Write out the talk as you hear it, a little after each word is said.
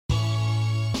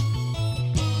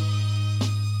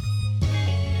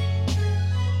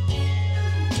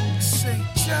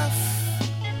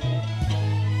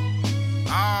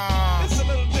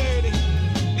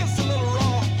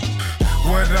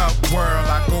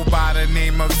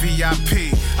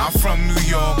VIP. I'm from New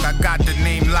York, I got the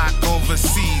name Lock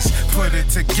overseas. Put it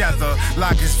together,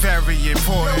 Lock is very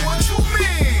important. Yo, what you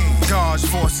mean? God's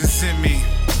forces in me.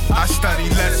 I study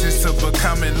lessons to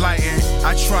become enlightened.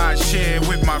 I tried share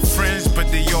with my friends, but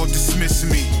they all dismiss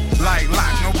me. Like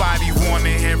Lock, nobody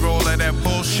wanna hear all of that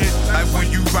bullshit. Like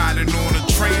when you riding on a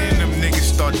train and them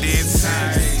niggas start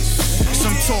dancing.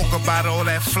 Some talk about all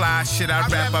that fly shit. I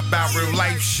rap about real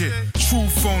life shit.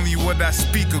 Truth only what I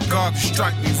speak of. God can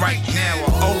strike me right now.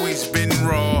 I've always been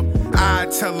raw. I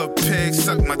tell a pig,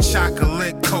 suck my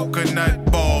chocolate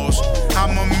coconut balls.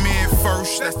 I'm a man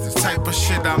first, that's the type of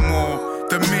shit I'm on.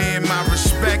 The man my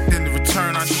respect, in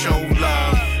return I show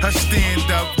love. A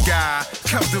stand-up guy,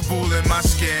 comfortable in my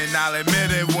skin. I'll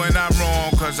admit it when I'm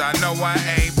wrong, cause I know I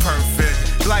ain't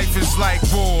perfect. Life is like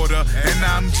water, and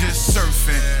I'm just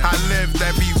surfing. I lived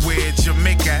everywhere,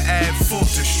 Jamaica, add Fulton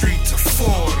Street to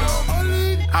Fordham.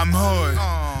 I'm hood,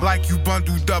 like you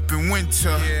bundled up in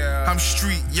winter. I'm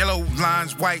street, yellow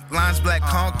lines, white lines, black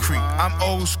concrete. I'm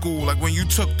old school, like when you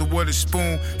took the wooden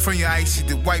spoon from your icy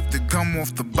to wipe the gum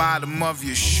off the bottom of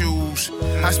your shoes.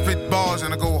 I spit bars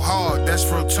and I go hard, that's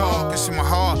real talk, it's in my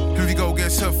heart. If you go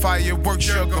get some fireworks,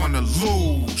 you're gonna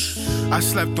lose. I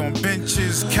slept on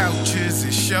benches, couches,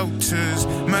 and shelters.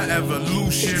 My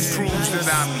evolution proves that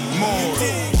I'm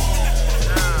immortal.